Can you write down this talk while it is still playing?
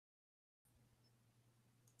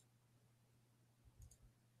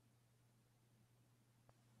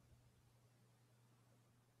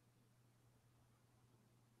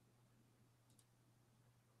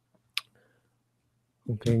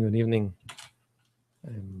Okay, good evening.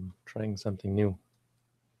 I'm trying something new.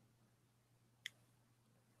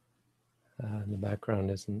 The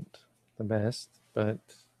background isn't the best, but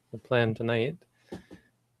the plan tonight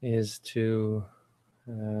is to,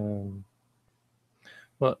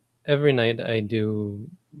 well, every night I do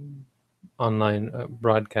online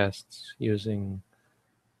broadcasts using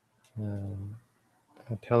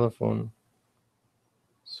a telephone.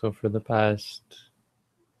 So for the past,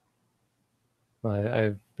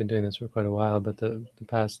 I've been doing this for quite a while, but the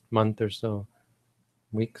past month or so,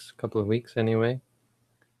 couple of weeks anyway,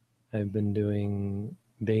 I've been doing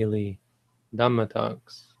daily Dhamma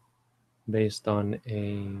talks based on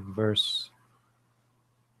a verse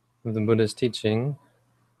of the Buddha's teaching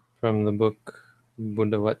from the book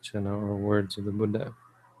Buddha Vachana, or Words of the Buddha.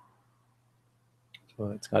 So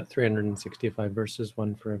it's got 365 verses,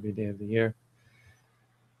 one for every day of the year.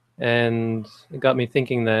 And it got me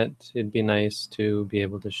thinking that it'd be nice to be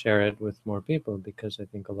able to share it with more people, because I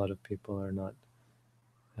think a lot of people are not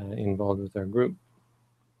involved with our group.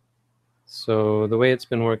 So the way it's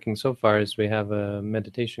been working so far is we have a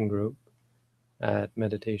meditation group at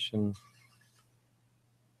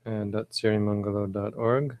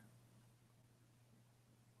meditation.sirimangalo.org.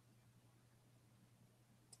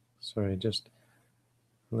 Sorry, just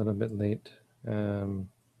a little bit late. So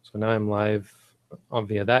now I'm live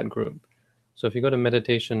via that group. So if you go to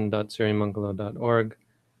meditation.sirimangalo.org,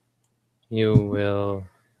 you'll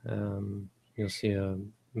see a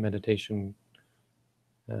meditation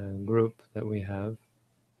group that we have.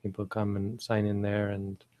 People come and sign in there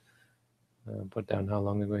and put down how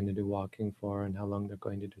long they're going to do walking for and how long they're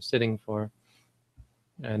going to do sitting for,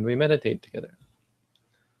 and we meditate together.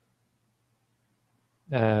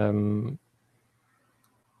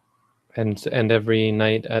 And every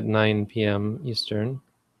night at 9 p.m. Eastern,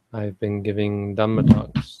 I've been giving Dhamma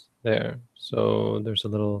talks there. So there's a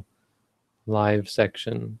little live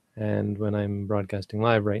section, and when I'm broadcasting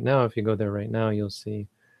live right now, if you go there right now, you'll see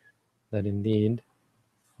that indeed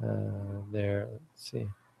there, let's see,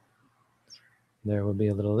 there will be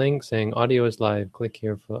a little link saying audio is live. Click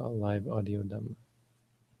here for a live audio Dhamma.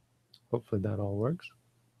 Hopefully that all works.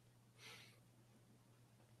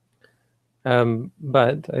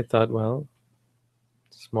 But I thought, well,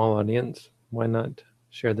 small audience, why not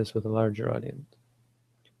share this with a larger audience?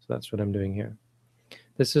 So that's what I'm doing here.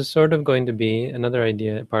 This is sort of going to be another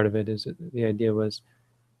idea. Part of it is the idea was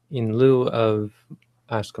in lieu of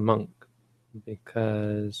Ask a Monk,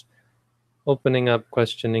 because opening up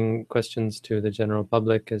questions to the general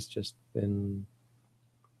public has just been,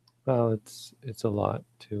 well, it's a lot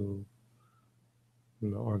to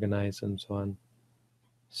organize and so on.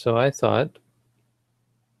 So I thought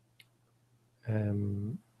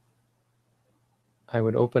I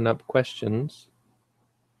would open up questions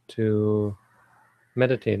to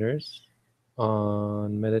meditators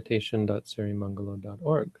on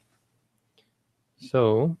meditation.sirimangalo.org.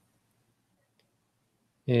 So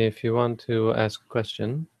if you want to ask a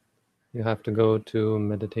question, you have to go to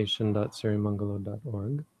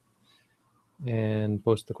meditation.sirimangalo.org and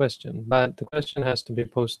post the question. But the question has to be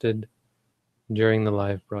posted during the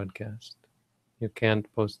live broadcast. You can't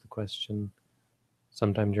post the question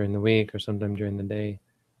sometime during the week or sometime during the day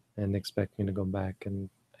and expect me to go back and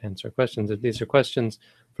answer questions. These are questions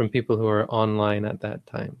from people who are online at that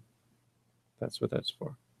time. That's what that's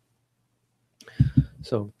for.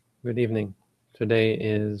 So, good evening. Today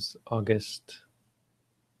is August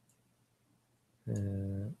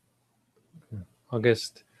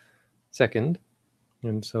 2nd,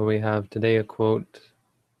 and so we have today a quote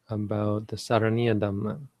about the Saraniya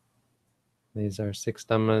Dhamma. These are 6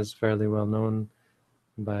 Dhammas, fairly well known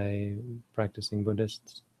by practicing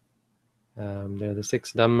Buddhists. They're the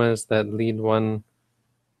 6 Dhammas that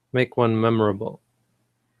make one memorable.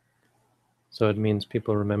 So it means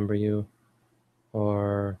people remember you,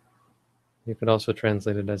 or you could also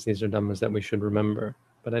translate it as these are Dhammas that we should remember,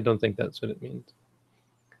 but I don't think that's what it means.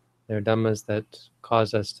 They're Dhammas that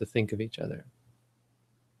cause us to think of each other.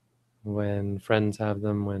 When friends have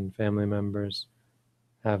them, when family members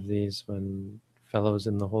have these, when fellows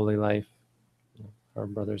in the holy life, our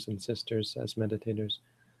brothers and sisters as meditators,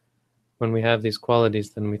 when we have these qualities,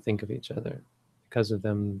 then we think of each other. Because of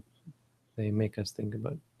them, they make us think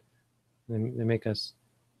about, they make us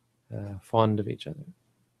fond of each other.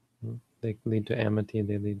 They lead to amity,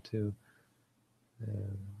 they lead to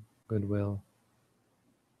goodwill.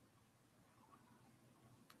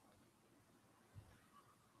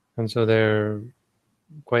 And so they're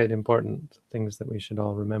quite important things that we should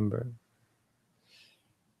all remember.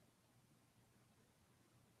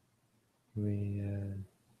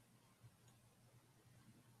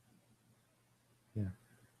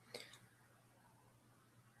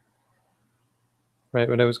 Right.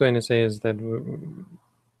 What I was going to say is that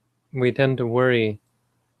we tend to worry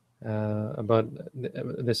about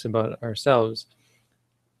this about ourselves.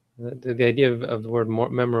 The idea of the word more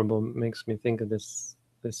memorable makes me think of this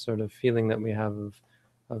sort of feeling that we have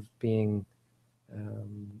of being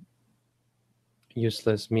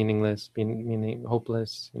useless, meaningless, meaning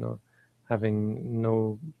hopeless. Having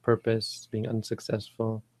no purpose, being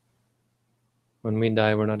unsuccessful. When we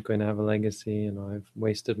die, we're not going to have a legacy. I've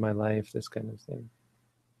wasted my life. This kind of thing.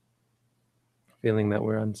 Feeling that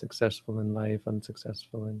we're unsuccessful in life,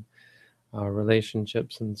 unsuccessful in our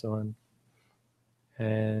relationships, and so on.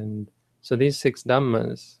 And so these 6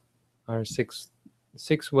 dhammas are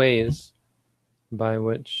six ways by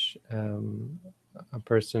which a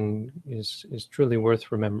person is truly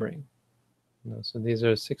worth remembering. So these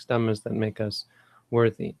are 6 dhammas that make us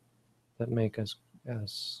worthy, that make us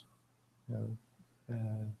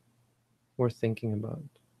worth thinking about.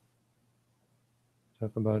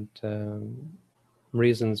 Talk about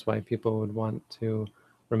reasons why people would want to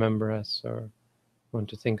remember us or want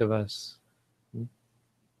to think of us.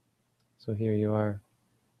 So here you are.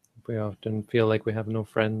 We often feel like we have no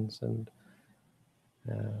friends, and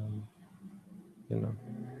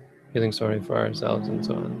feeling sorry for ourselves and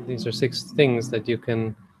so on. These are 6 things that you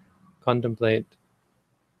can contemplate,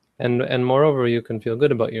 and moreover, you can feel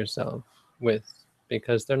good about yourself with,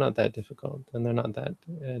 because they're not that difficult and they're not that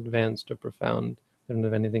advanced or profound. They don't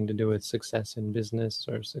have anything to do with success in business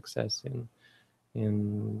or success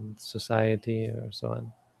in society or so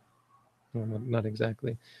on. No, not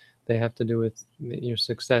exactly. They have to do with your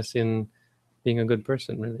success in being a good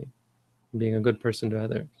person, really, being a good person to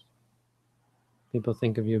others. People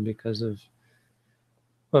think of you because of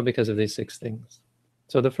these 6 things.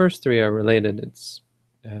 So the first 3 are related. It's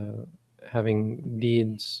having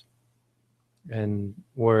deeds and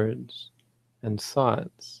words and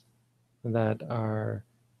thoughts that are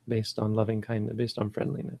based on loving kindness, based on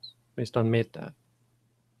friendliness, based on metta.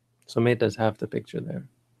 So metta is half the picture there.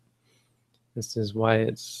 This is why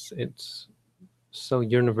it's so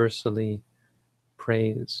universally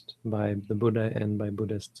praised by the Buddha and by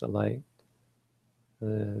Buddhists alike.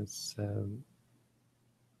 It's,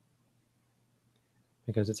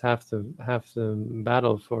 because it's half the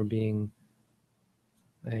battle for being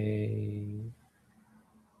a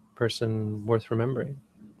person worth remembering,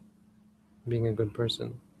 being a good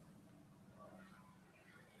person,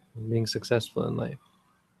 being successful in life,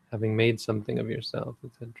 having made something of yourself,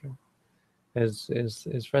 etc.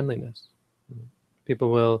 is friendliness.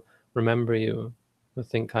 People will remember you, will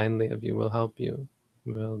think kindly of you, will help you,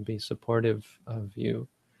 will be supportive of you.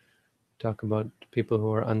 Talk about people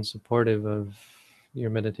who are unsupportive of your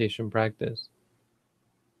meditation practice.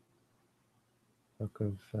 Talk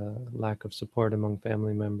of lack of support among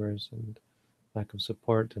family members and lack of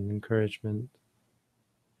support and encouragement.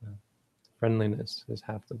 Friendliness is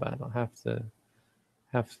half the battle, half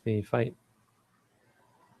the fight,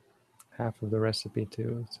 half of the recipe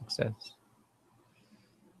to success.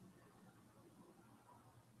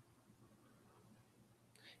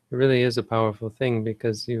 It really is a powerful thing,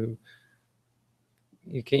 because you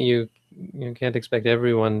can't expect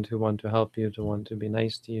everyone to want to help you, to want to be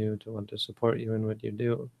nice to you, to want to support you in what you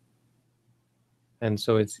do. And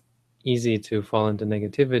so it's easy to fall into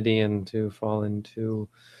negativity and to fall into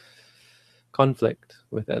conflict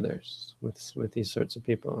with others, with these sorts of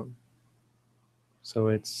people.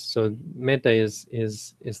 So metta is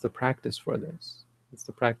the practice for this. It's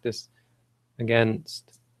the practice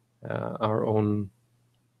against our own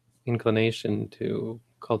inclination to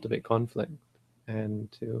cultivate conflict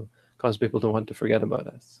and to cause people to want to forget about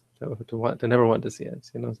us, to never want to see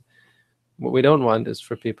us. What we don't want is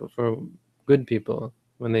for good people,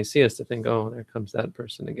 when they see us, to think, oh, there comes that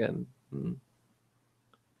person again, a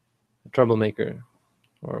troublemaker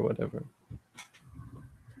or whatever.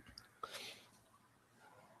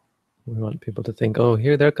 We want people to think, oh,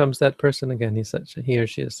 there comes that person again. He or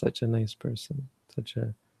she is such a nice person, such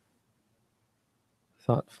a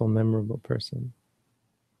thoughtful, memorable person.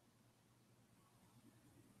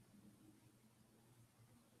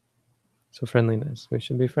 So friendliness, we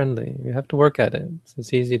should be friendly. You have to work at it.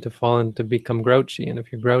 It's easy to fall into become grouchy, and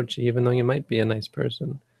if you're grouchy, even though you might be a nice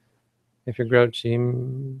person, if you're grouchy,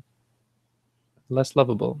 less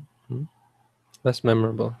lovable, less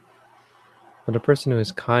memorable. But a person who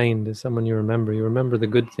is kind is someone you remember. You remember the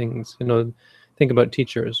good things. Think about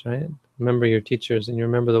teachers, right? Remember your teachers, and you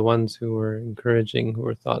remember the ones who were encouraging, who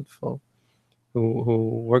were thoughtful,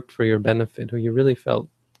 who worked for your benefit, who you really felt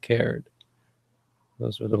cared.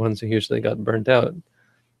 Those were the ones who usually got burnt out.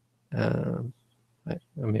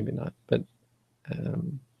 Maybe not, but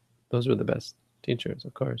those were the best teachers,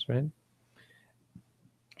 of course, right?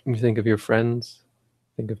 You think of your friends,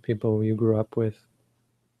 think of people you grew up with.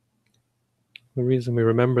 The reason we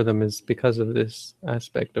remember them is because of this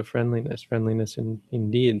aspect of friendliness. Friendliness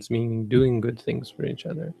in deeds, meaning doing good things for each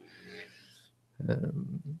other,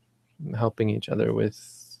 helping each other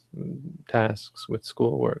with tasks, with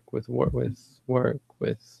schoolwork, with work,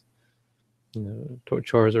 with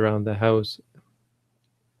chores around the house,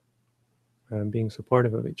 being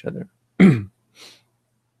supportive of each other.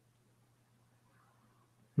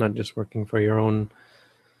 Not just working for your own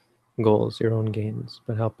goals, your own gains,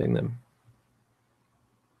 but helping them.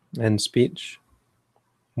 And speech,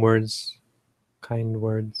 words, kind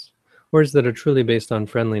words that are truly based on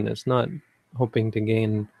friendliness, not hoping to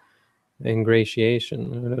gain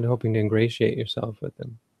ingratiation, not hoping to ingratiate yourself with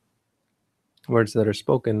them. Words that are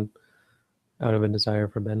spoken out of a desire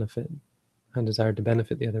for benefit, a desire to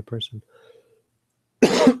benefit the other person.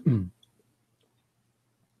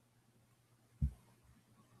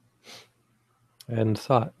 And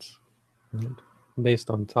thoughts, right? Based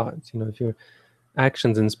on thoughts. If your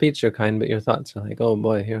actions and speech are kind, but your thoughts are like, oh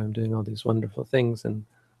boy, here I'm doing all these wonderful things, and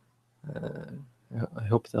I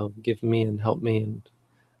hope they'll give me and help me, and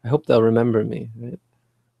I hope they'll remember me, right?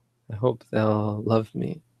 I hope they'll love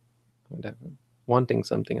me, whatever. Wanting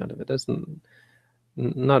something out of it doesn't,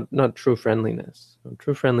 not true friendliness.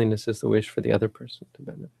 True friendliness is the wish for the other person to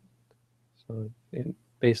benefit. So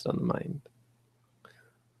based on the mind.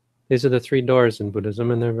 These are the 3 doors in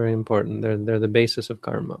Buddhism, and they're very important. They're the basis of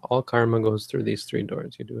karma. All karma goes through these 3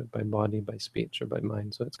 doors. You do it by body, by speech, or by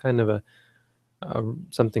mind. So it's kind of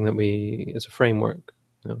something that is a framework,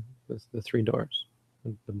 with the 3 doors: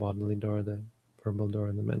 the bodily door, the verbal door,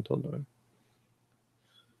 and the mental door.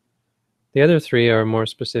 The other 3 are more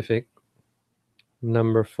specific.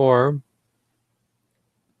 Number 4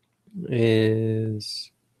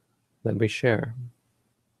 is that we share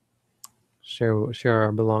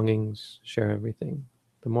our belongings, share everything.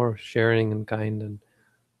 The more sharing and kind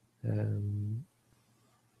and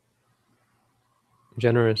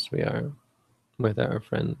generous we are with our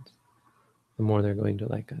friends, the more they're going to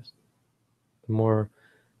like us. The more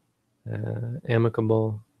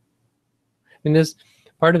amicable. This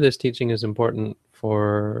part of this teaching is important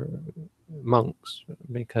for monks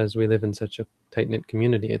because we live in such a tight-knit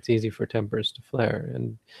community. It's easy for tempers to flare,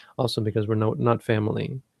 and also because we're not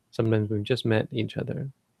family. Sometimes we've just met each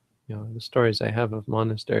other. The stories I have of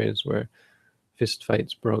monasteries where fist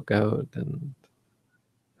fights broke out and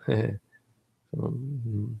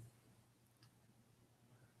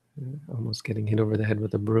almost getting hit over the head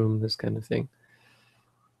with a broom, this kind of thing.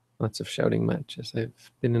 Lots of shouting matches.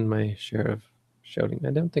 I've been in my share of shouting.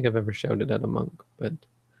 I don't think I've ever shouted at a monk, but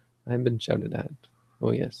I've been shouted at.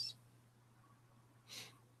 Oh yes.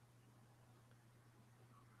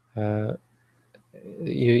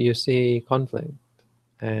 You see conflict,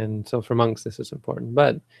 and so for monks this is important.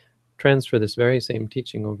 But transfer this very same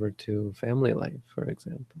teaching over to family life, for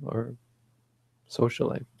example, or social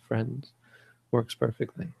life, friends, works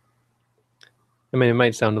perfectly. I mean, it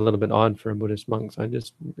might sound a little bit odd for a Buddhist monk. So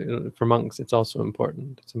for monks, it's also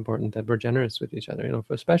important. It's important that we're generous with each other,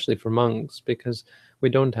 especially for monks, because we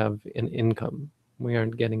don't have an income. We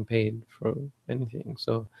aren't getting paid for anything.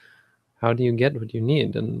 So how do you get what you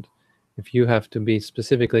need? And if you have to be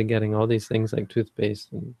specifically getting all these things like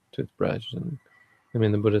toothpaste and toothbrush, and I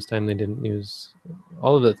mean, the Buddhist time, they didn't use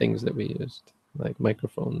all of the things that we used, like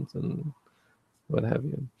microphones and what have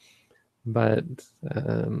you. But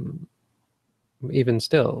even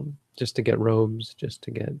still, just to get robes, just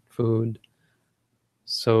to get food.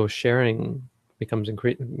 So sharing becomes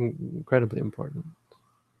incredibly important,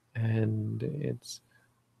 and it's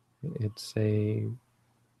a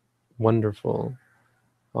wonderful,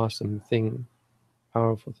 awesome thing,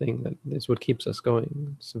 powerful thing that is what keeps us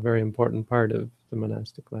going. It's a very important part of the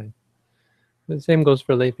monastic life. The same goes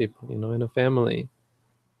for lay people, in a family.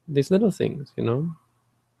 These little things,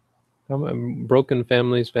 broken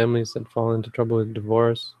families that fall into trouble with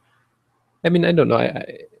divorce. I mean, I don't know.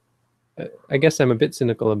 I guess I'm a bit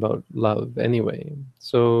cynical about love anyway.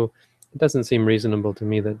 So it doesn't seem reasonable to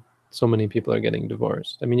me that so many people are getting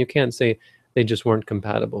divorced. I mean, you can't say they just weren't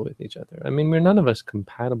compatible with each other. I mean, we're none of us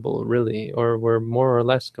compatible really, or we're more or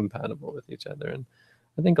less compatible with each other. And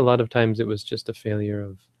I think a lot of times it was just a failure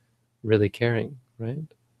of really caring, right?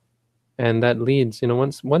 And that leads,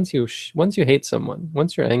 once you hate someone,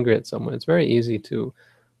 once you're angry at someone, it's very easy to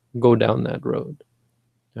go down that road,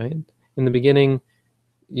 right? In the beginning,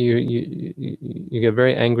 you get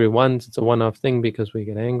very angry once. It's a one-off thing because we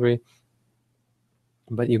get angry,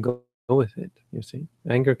 but you go with it. You see,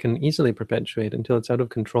 anger can easily perpetuate until it's out of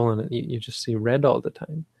control, and you just see red all the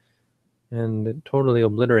time. and it totally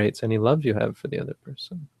obliterates any love you have for the other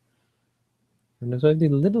person. And there's all these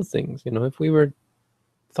little things, if we were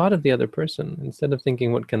thought of the other person instead of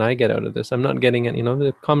thinking, what can I get out of this? I'm not getting any,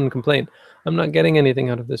 the common complaint, I'm not getting anything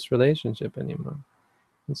out of this relationship anymore.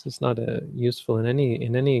 This is not useful in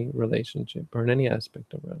any relationship or in any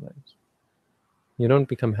aspect of our lives. You don't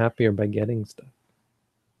become happier by getting stuff.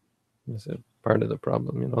 This is part of the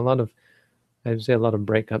problem. I'd say a lot of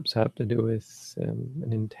breakups have to do with an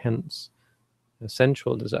intense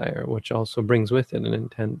sensual desire, which also brings with it an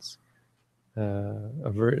intense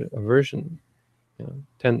aversion,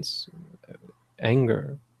 tense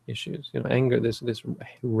anger issues. Anger, this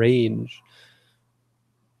rage.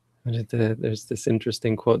 And there's this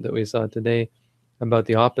interesting quote that we saw today about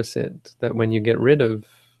the opposite, that when you get rid of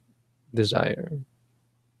desire,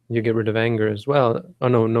 you get rid of anger as well. Oh,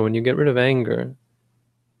 no, when you get rid of anger,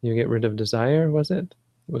 you get rid of desire, was it?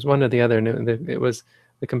 It was one or the other. And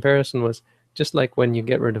the comparison was just like when you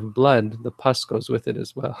get rid of blood, the pus goes with it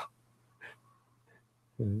as well.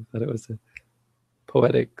 I thought it was a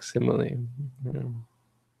poetic simile. Yeah.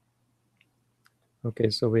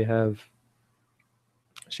 Okay, so we have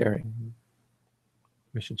sharing.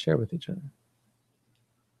 We should share with each other.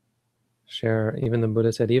 Share, even the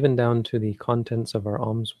Buddha said, even down to the contents of our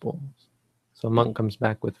alms bowls. So a monk comes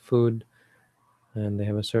back with food, and they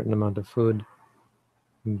have a certain amount of food.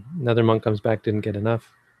 Another monk comes back, didn't get enough.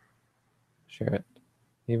 Share it.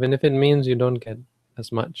 Even if it means you don't get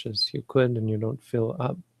as much as you could and you don't fill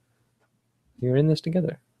up, you're in this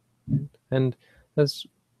together. And as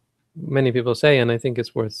many people say, and I think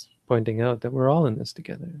it's worth pointing out, that we're all in this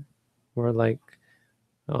together. We're like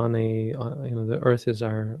the earth is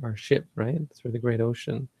our ship, right? Through the great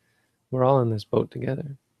ocean. We're all in this boat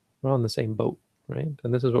together. We're all in the same boat, right?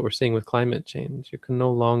 And this is what we're seeing with climate change. You can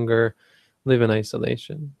no longer live in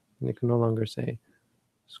isolation. And you can no longer say,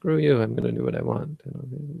 screw you, I'm going to do what I want.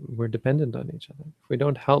 We're dependent on each other. If we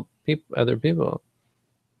don't help other people,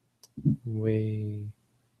 we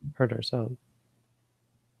hurt ourselves.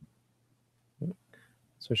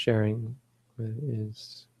 So sharing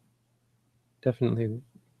is definitely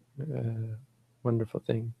a wonderful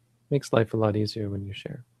thing. Makes life a lot easier when you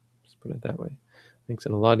share. Just put it that way. Makes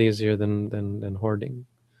it a lot easier than hoarding.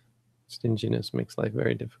 Stinginess makes life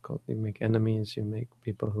very difficult. You make enemies, you make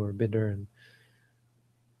people who are bitter, and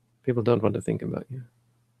people don't want to think about you.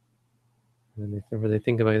 And whenever they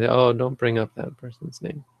think about you, oh, don't bring up that person's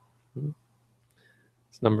name.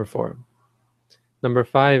 It's number 4. Number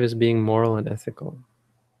 5 is being moral and ethical.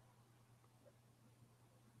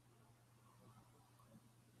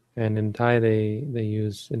 And in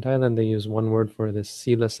Thailand they use one word for this,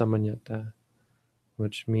 sila samanyata,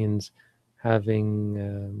 which means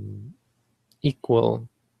having equal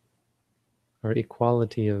or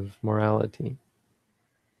equality of morality.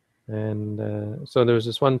 And so there was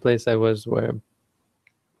this one place I was where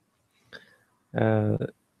I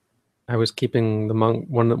was keeping the monk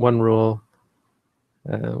one rule,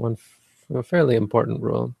 one fairly important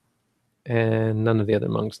rule, and none of the other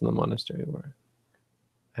monks in the monastery were.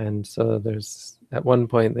 And so there's at one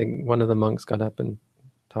point one of the monks got up and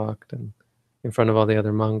talked and in front of all the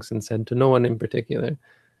other monks and said to no one in particular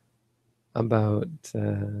about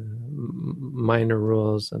minor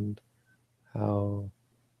rules and how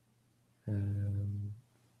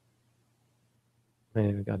I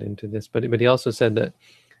got into this, but he also said that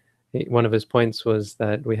one of his points was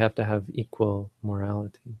that we have to have equal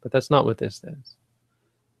morality, but that's not what this says.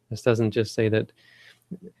 This doesn't just say that.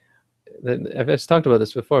 I've talked about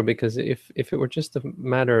this before, because if it were just a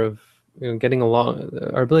matter of getting along,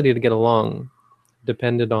 our ability to get along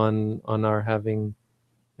depended on our having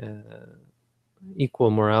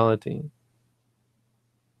equal morality,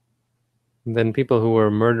 then people who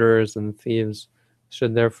were murderers and thieves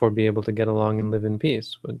should therefore be able to get along and live in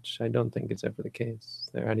peace, which I don't think is ever the case.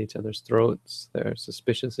 They're at each other's throats, they're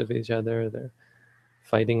suspicious of each other, they're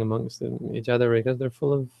fighting amongst each other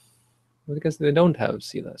because they don't have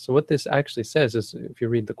sila. So what this actually says is, if you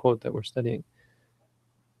read the quote that we're studying,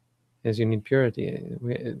 is you need purity.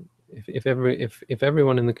 If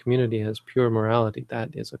everyone in the community has pure morality,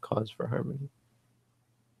 that is a cause for harmony.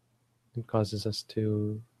 It causes us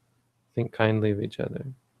to think kindly of each other,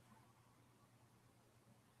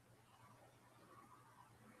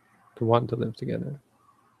 to want to live together.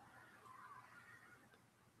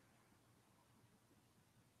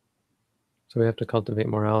 So we have to cultivate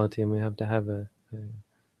morality, and we have to have a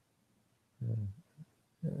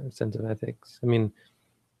sense of ethics. I mean,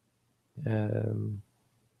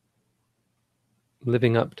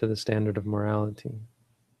 living up to the standard of morality.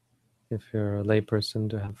 If you're a layperson,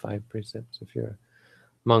 to have 5 precepts. If you're a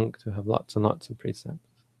monk, to have lots and lots of precepts.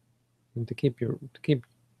 and to keep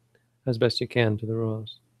as best you can to the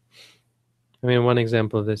rules. I mean, one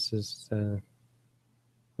example of this is the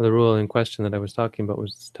rule in question that I was talking about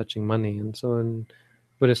was touching money, and so in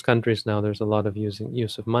Buddhist countries now, there's a lot of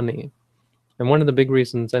use of money. And one of the big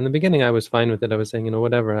reasons, in the beginning, I was fine with it. I was saying,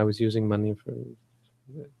 whatever. I was using money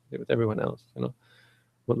with everyone else.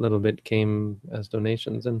 What little bit came as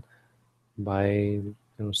donations, and buy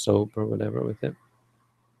soap or whatever with it.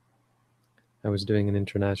 I was doing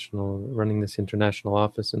running this international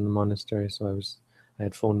office in the monastery, so I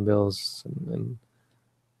had phone bills and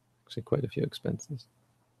actually quite a few expenses.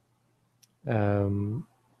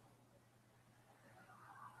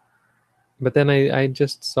 But then I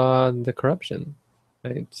just saw the corruption.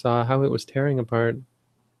 I saw how it was tearing apart,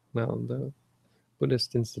 the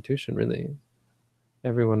Buddhist institution, really.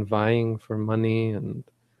 Everyone vying for money and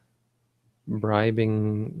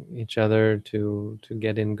bribing each other to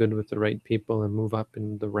get in good with the right people and move up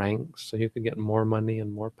in the ranks so you could get more money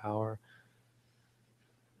and more power.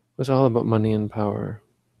 It was all about money and power.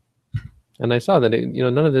 And I saw that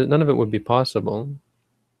none of it would be possible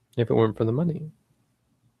if it weren't for the money.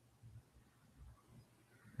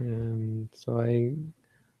 And so I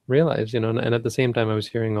realized, and at the same time I was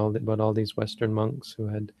hearing about all these Western monks who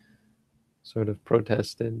had sort of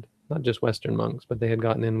protested, not just Western monks, but they had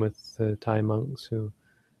gotten in with the Thai monks who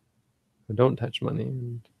don't touch money.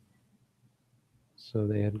 And so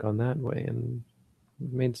they had gone that way, and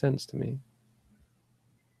it made sense to me.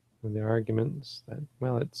 And their arguments that,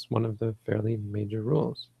 well, it's one of the fairly major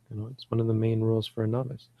rules. It's one of the main rules for a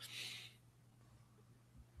novice.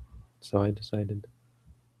 So I decided to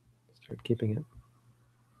start keeping it.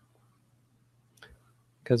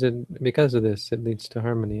 Because of this, it leads to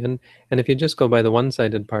harmony. And if you just go by the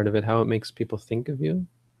one-sided part of it, how it makes people think of you,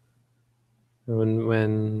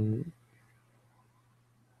 when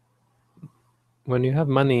you have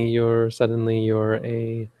money, you're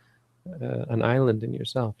an island in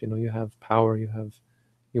yourself. You have power, you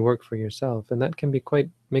work for yourself, and that can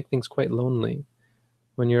make things quite lonely.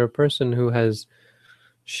 When you're a person who has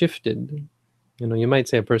shifted, you might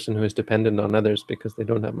say a person who is dependent on others because they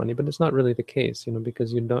don't have money, but it's not really the case,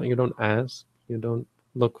 because you don't ask, you don't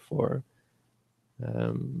look for,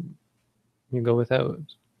 you go without.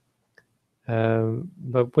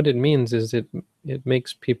 But what it means is it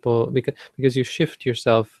makes people, because you shift your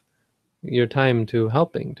time to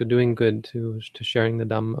helping, to doing good, to sharing the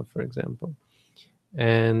Dhamma, for example,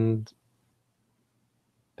 and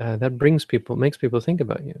that makes people think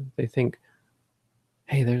about you. They think,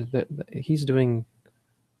 hey, here's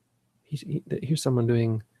someone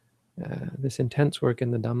doing this intense work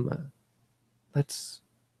in the Dhamma. Let's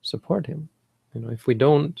support him. If we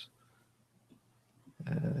don't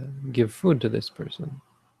give food to this person,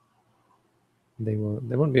 they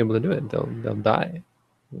won't be able to do it. They'll die,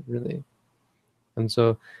 really. And so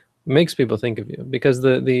it makes people think of you, because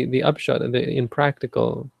the upshot in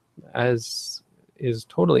practical, as is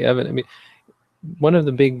totally evident. I mean, one of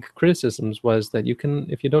the big criticisms was that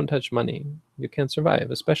if you don't touch money, you can't survive,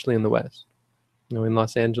 especially in the West. In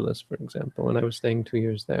Los Angeles, for example, when I was staying 2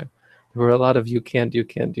 years there were a lot of you can't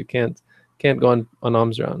go on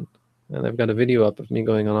alms round. And I've got a video up of me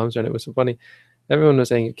going on alms round. It was so funny. Everyone was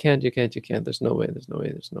saying, you can't, there's no way.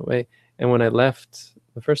 And when I left,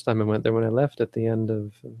 the first time I went there, when I left at the end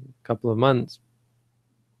of a couple of months,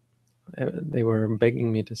 they were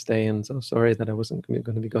begging me to stay, and so sorry that I wasn't going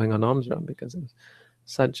to be going on alms round, because it was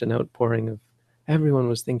such an outpouring of, everyone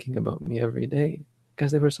was thinking about me every day,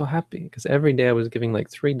 because they were so happy. Because every day I was giving like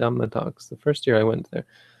 3 Dhamma talks. The first year I went there,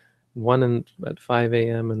 one at 5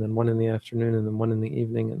 a.m. and then one in the afternoon and then one in the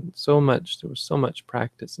evening, and there was so much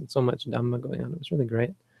practice and so much Dhamma going on. It was really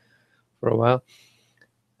great for a while.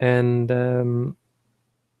 And so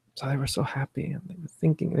they were so happy, and they were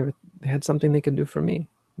thinking they had something they could do for me,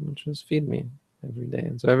 which was feed me every day.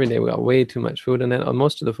 And so every day we got way too much food, and then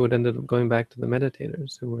most of the food ended up going back to the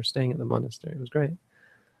meditators who were staying at the monastery. It was great. It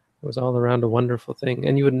was all around a wonderful thing.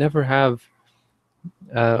 And you would never have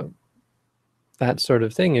that sort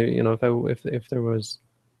of thing, if I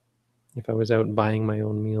was out buying my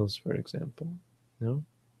own meals, for example,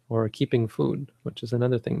 or keeping food, which is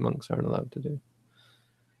another thing monks aren't allowed to do.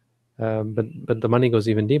 But the money goes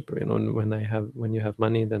even deeper. When you have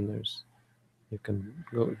money, then you can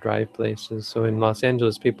go drive places. So in Los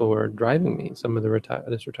Angeles, people were driving me.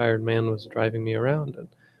 This retired man was driving me around, and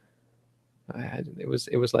it was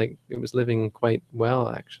like it was living quite well,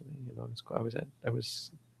 actually. I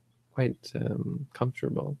was quite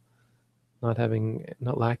comfortable, not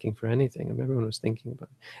lacking for anything, and everyone was thinking about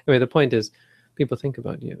it. Anyway, the point is, people think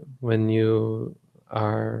about you when you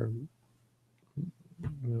are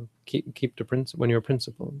keep the principle, when you're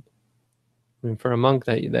principled. I mean, for a monk,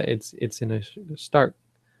 that it's in a stark,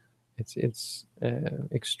 it's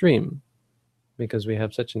extreme, because we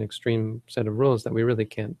have such an extreme set of rules that we really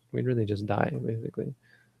can't. We really just die, basically.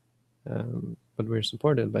 But we're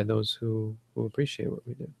supported by those who appreciate what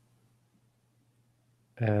we do.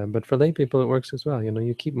 But for lay people, it works as well.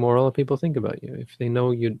 You keep moral, people think about you. If they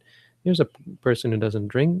know here's a person who doesn't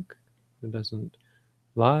drink, who doesn't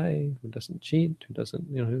lie, who doesn't cheat, who doesn't,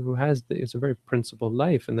 who has it's a very principled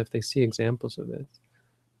life. And if they see examples of it,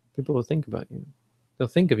 people will think about you. They'll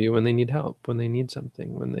think of you when they need help, when they need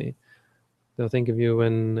something, they'll think of you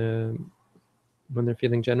when they're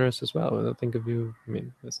feeling generous as well. They'll think of you. I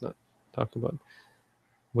mean, let's not talk about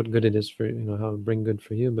what good it is for how to bring good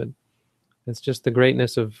for you, but it's just the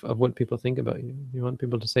greatness of what people think about you. You want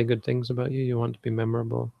people to say good things about you. You want to be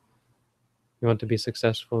memorable. You want to be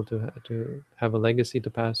successful, to have a legacy to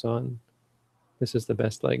pass on. This is the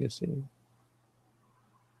best legacy.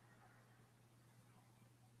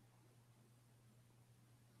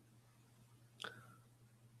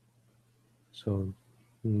 So,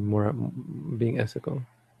 more being ethical.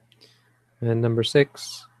 And number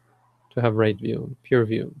 6, to have right view, pure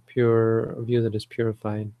view that is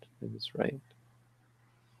purified, that is right.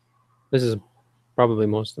 This is probably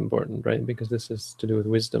most important, right? Because this is to do with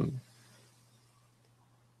wisdom.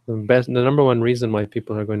 The number one reason why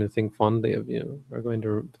people are going to think fondly of you, are going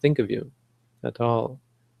to think of you at all,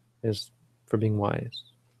 is for being wise,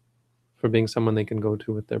 for being someone they can go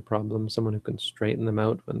to with their problems, someone who can straighten them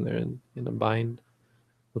out when they're in a bind,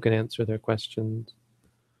 who can answer their questions,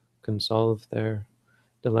 can solve their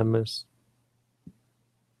dilemmas.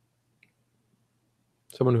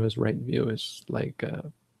 Someone who has right view is like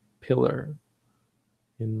a pillar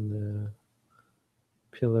in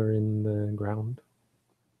the ground,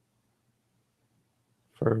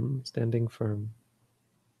 firm, standing firm.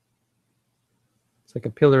 It's like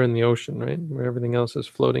a pillar in the ocean, right? Where everything else is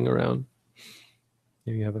floating around.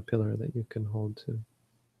 Here you have a pillar that you can hold to.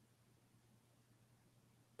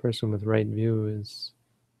 Person with right view is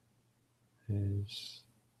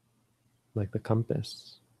like the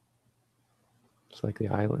compass. It's like the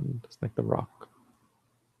island. It's like the rock.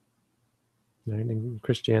 Right? In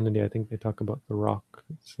Christianity, I think they talk about the rock.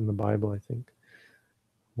 It's in the Bible, I think.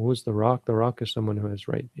 Who's the rock? The rock is someone who has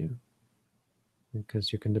right view,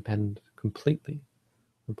 because you can depend completely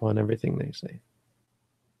upon everything they say.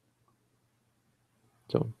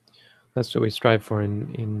 So that's what we strive for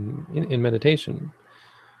in meditation.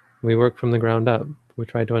 We work from the ground up. We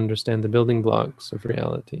try to understand the building blocks of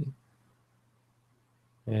reality.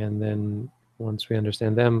 And then once we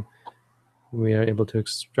understand them, we are able to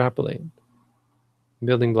extrapolate.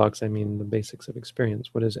 Building blocks, I mean the basics of experience.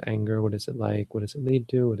 What is anger? What is it like? What does it lead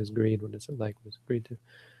to? What is greed? What is it like? What does greed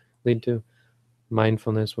lead to?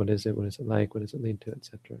 Mindfulness, what is it? What is it like? What does it lead to?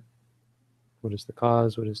 Etc. What is the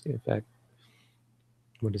cause? What is the effect?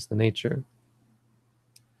 What is the nature?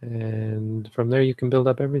 And from there you can build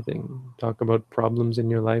up everything. Talk about problems in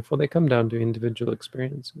your life. Well, they come down to individual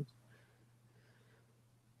experiences.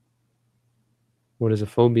 What is a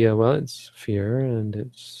phobia? Well, it's fear, and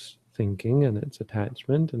it's thinking, and it's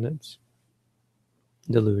attachment, and it's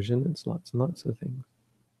delusion. It's lots and lots of things.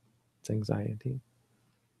 It's anxiety.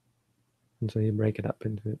 And so you break it up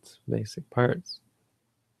into its basic parts.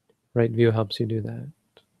 Right view helps you do that.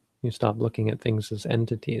 You stop looking at things as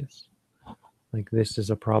entities, like this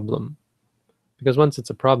is a problem. Because once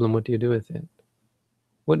it's a problem, what do you do with it?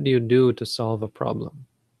 What do you do to solve a problem?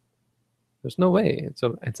 There's no way.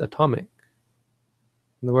 It's atomic.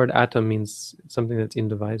 And the word atom means something that's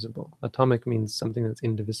indivisible. Atomic means something that's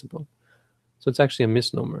indivisible. So it's actually a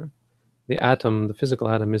misnomer. The atom, the physical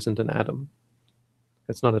atom, isn't an atom.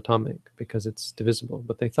 It's not atomic because it's divisible,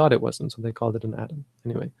 but they thought it wasn't, so they called it an atom.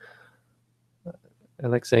 Anyway, I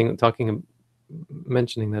like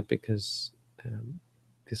mentioning that because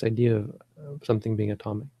this idea of something being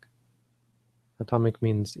atomic. Atomic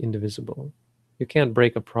means indivisible. You can't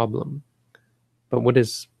break a problem, but what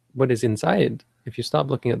is inside? If you stop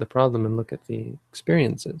looking at the problem and look at the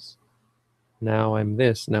experiences, now I'm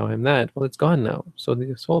this, now I'm that, well, it's gone now. So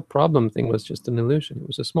this whole problem thing was just an illusion. It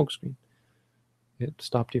was a smokescreen. It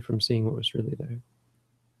stopped you from seeing what was really there.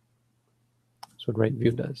 That's what right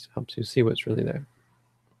view does. Helps you see what's really there.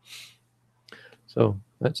 So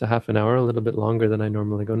that's a half an hour, a little bit longer than I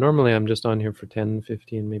normally go. Normally I'm just on here for 10,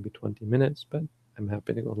 15, maybe 20 minutes, but I'm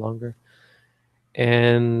happy to go longer.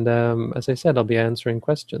 And as I said, I'll be answering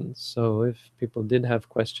questions. So if people did have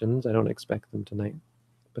questions, I don't expect them tonight,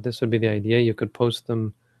 but this would be the idea. You could post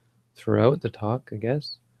them throughout the talk, I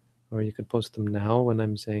guess, or you could post them now when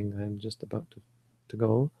I'm saying I'm just about to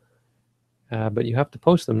go. But you have to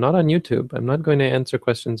post them, not on YouTube. I'm not going to answer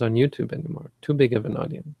questions on YouTube anymore. Too big of an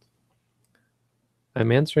audience.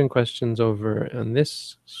 I'm answering questions over on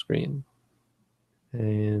this screen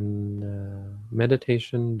in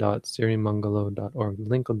meditation.sirimangalo.org. The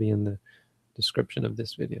link will be in the description of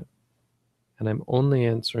this video. And I'm only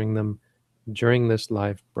answering them during this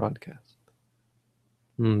live broadcast.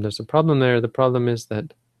 There's a problem there. The problem is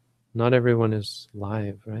that not everyone is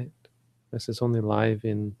live, right? This is only live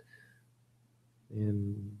in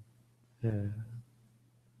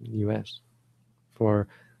US. For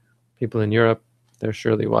people in Europe, they're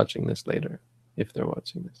surely watching this later, if they're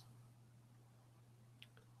watching this.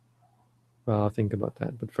 Well, I'll think about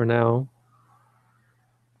that. But for now,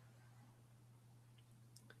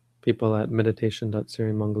 people at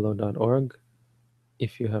meditation.sirimangalo.org,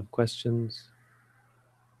 if you have questions,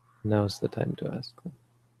 now's the time to ask them.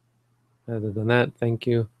 Other than that, thank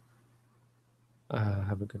you.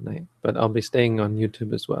 Have a good night. But I'll be staying on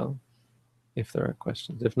YouTube as well, if there are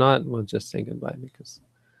questions. If not, we'll just say goodbye. Because,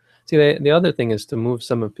 see, the other thing is to move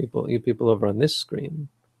some of you people over on this screen,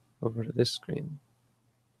 over to this screen.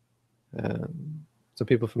 So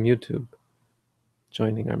people from YouTube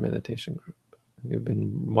joining our meditation group. You've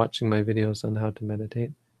been watching my videos on how to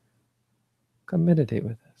meditate. Come meditate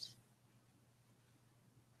with us.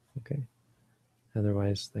 Okay.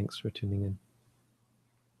 Otherwise, thanks for tuning in.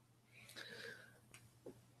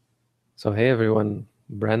 So hey everyone,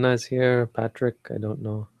 Brenna is here, Patrick, I don't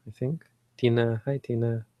know, I think. Tina, hi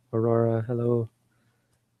Tina. Aurora, hello.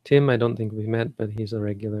 Tim, I don't think we met, but he's a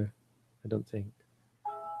regular, I don't think.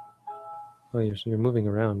 Oh, you're moving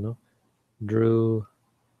around, no? Drew,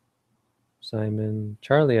 Simon,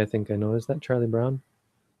 Charlie, I think I know. Is that Charlie Brown?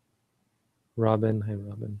 Robin, hi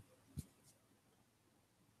Robin.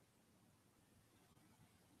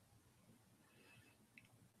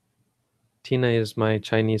 Tina is my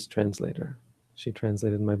Chinese translator. She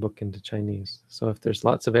translated my book into Chinese. So if there's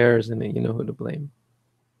lots of errors in it, you know who to blame.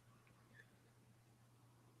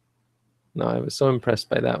 No, I was so impressed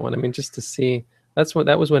by that one. I mean, just to see,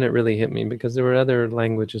 that was when it really hit me, because there were other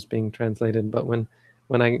languages being translated, but when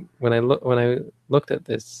I looked at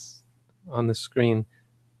this on the screen,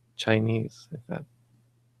 Chinese, I thought,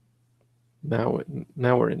 now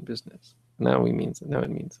we're in business. Now it means it. I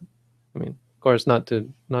mean, of course, not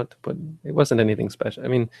to put, it wasn't anything special. I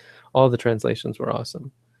mean, all the translations were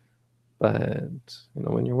awesome, but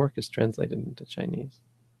when your work is translated into Chinese,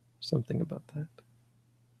 something about that,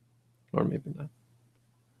 or maybe not.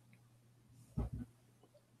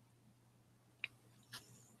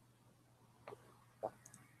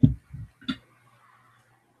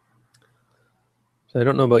 So I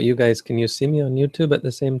don't know about you guys. Can you see me on YouTube at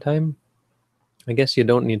the same time? I guess you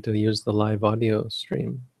don't need to use the live audio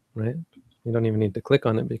stream, right? You don't even need to click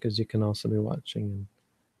on it, because you can also be watching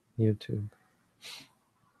in YouTube.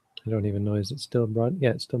 I don't even know, is it still yeah,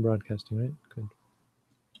 it's still broadcasting, right? Good.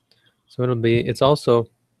 So it's also,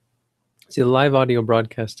 see, the live audio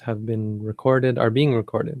broadcasts are being recorded.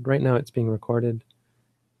 Right now it's being recorded.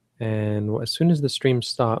 And as soon as the stream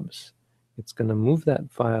stops, it's going to move that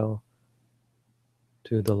file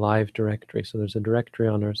to the live directory. So there's a directory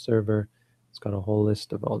on our server. It's got a whole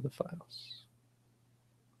list of all the files.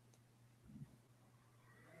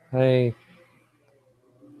 Hi.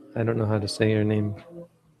 I don't know how to say your name.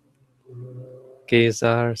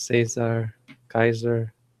 Cesar,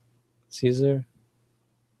 Kaiser, Caesar.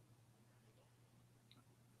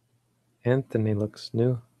 Anthony looks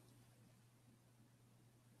new.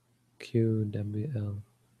 QWL.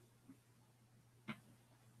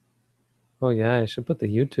 Oh yeah, I should put the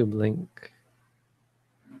YouTube link.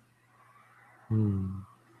 I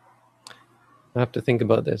have to think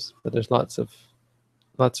about this, but there's lots of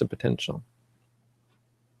potential.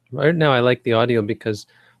 Right now I like the audio because,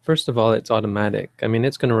 first of all, it's automatic. I mean,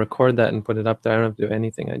 it's going to record that and put it up there. I don't have to do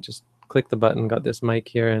anything. I just click the button, got this mic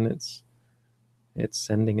here, and it's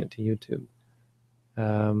sending it to YouTube.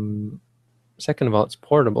 Second of all, it's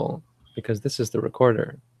portable, because this is the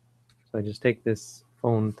recorder. So I just take this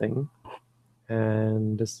phone thing,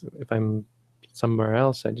 and this, if I'm somewhere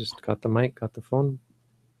else, I just got the mic, got the phone.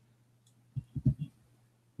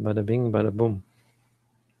 Bada bing, bada boom.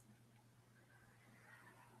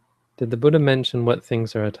 Did the Buddha mention what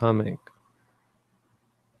things are atomic?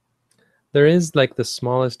 There is like the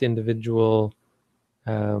smallest individual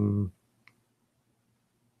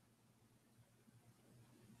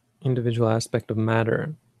aspect of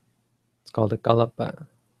matter. It's called a kalapa.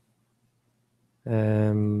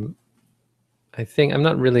 I think, I'm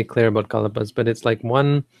not really clear about kalapas, but it's like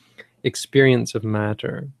one experience of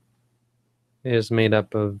matter is made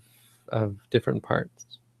up of different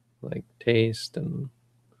parts, like taste and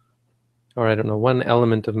or I don't know, one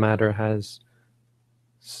element of matter has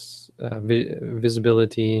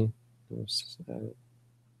visibility,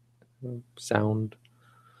 sound,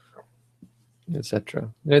 etc.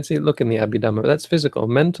 Let's see, look in the Abhidhamma. That's physical.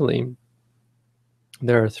 Mentally,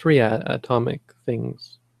 there are three atomic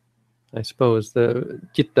things. I suppose the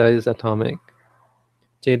Chitta is atomic,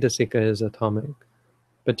 Cetasika is atomic,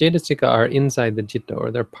 but Cetasika are inside the Chitta,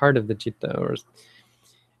 or they're part of the Chitta, or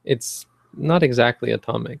it's not exactly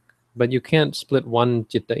atomic, but you can't split one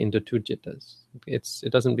Chitta into two Chittas.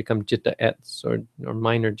 It doesn't become Chitta ets or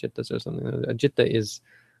minor Chittas or something. A Chitta is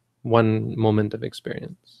one moment of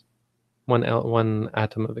experience, one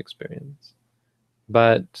atom of experience.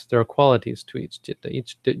 But there are qualities to each Chitta.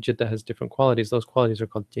 Each Chitta has different qualities. Those qualities are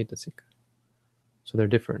called Cetasika. So they're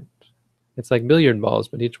different. It's like billiard balls,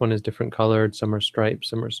 but each one is different colored. Some are striped,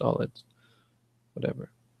 some are solids, whatever.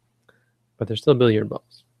 But they're still billiard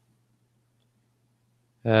balls.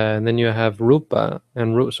 And then you have Rupa,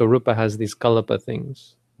 and so Rupa has these Kalapa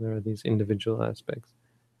things. There are these individual aspects.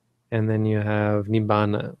 And then you have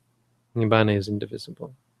Nibbana. Nibbana is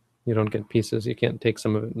indivisible. You don't get pieces. You can't take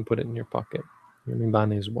some of it and put it in your pocket. Your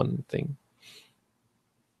Nibbana is one thing.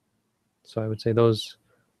 So I would say those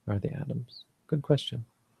are the atoms. Good question.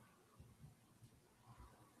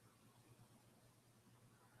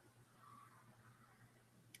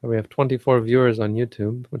 We have 24 viewers on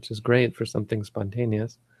YouTube, which is great for something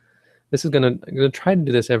spontaneous. This is I'm gonna try to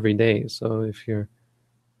do this every day. So if you're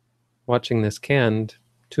watching this canned,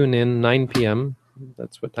 tune in 9 p.m.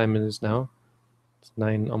 That's what time it is now. It's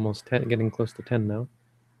 9, almost 10, getting close to 10 now.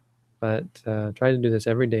 But try to do this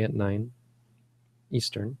every day at 9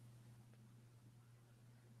 Eastern.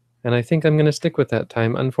 And I think I'm going to stick with that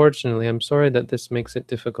time. Unfortunately, I'm sorry that this makes it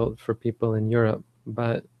difficult for people in Europe,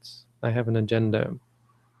 but I have an agenda.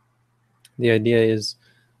 The idea is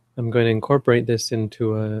I'm going to incorporate this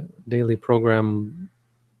into a daily program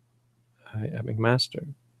at McMaster,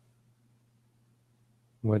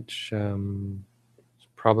 which is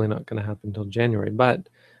probably not going to happen until January, but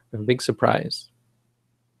we have a big surprise.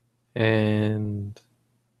 And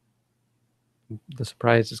the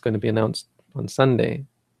surprise is going to be announced on Sunday,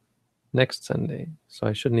 next Sunday. So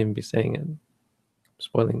I shouldn't even be saying it. I'm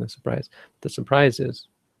spoiling the surprise. The surprise is,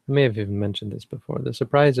 I may have even mentioned this before. The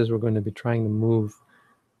surprise is we're going to be trying to move.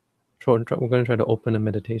 We're going to try to open a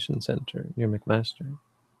meditation center near McMaster.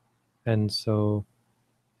 And so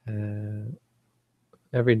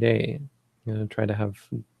every day, I'm going to try to have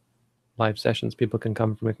live sessions. People can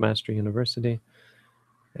come from McMaster University.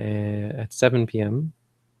 At 7 p.m.,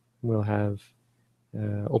 we'll have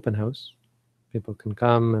open house. People can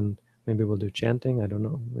come and maybe we'll do chanting. I don't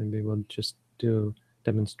know. Maybe we'll just do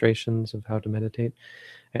demonstrations of how to meditate.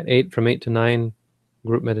 From 8 to 9,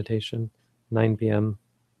 group meditation. 9 p.m.,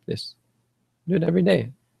 this. Do it every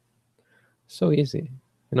day. So easy.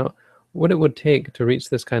 What it would take to reach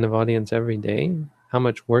this kind of audience every day, how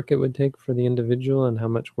much work it would take for the individual and how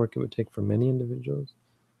much work it would take for many individuals.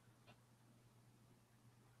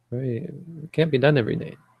 Right? It can't be done every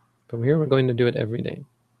day. But here we're going to do it every day.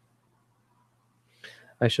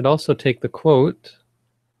 I should also take the quote.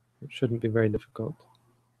 It shouldn't be very difficult.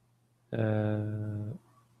 Take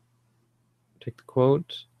the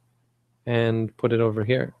quote and put it over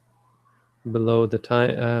here below the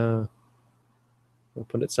time. We'll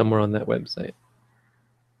put it somewhere on that website.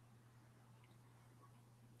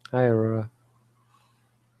 Hi, Aurora.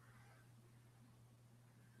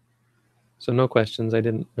 So no questions. I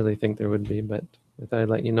didn't really think there would be, but I thought I'd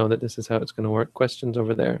let you know that this is how it's going to work. Questions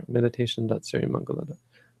over there,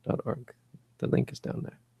 meditation.sirimangala.org. The link is down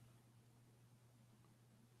there.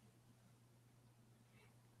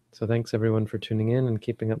 So thanks everyone for tuning in and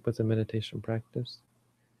keeping up with the meditation practice.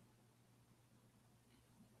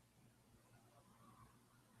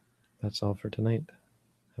 That's all for tonight.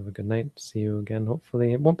 Have a good night. See you again,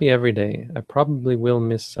 hopefully. It won't be every day. I probably will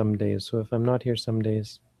miss some days. So if I'm not here some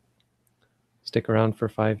days, stick around for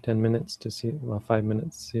 5-10 minutes to see, 5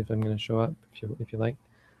 minutes, see if I'm going to show up if you like.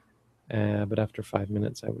 But after 5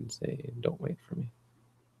 minutes, I would say don't wait for me.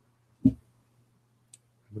 Have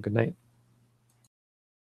a good night.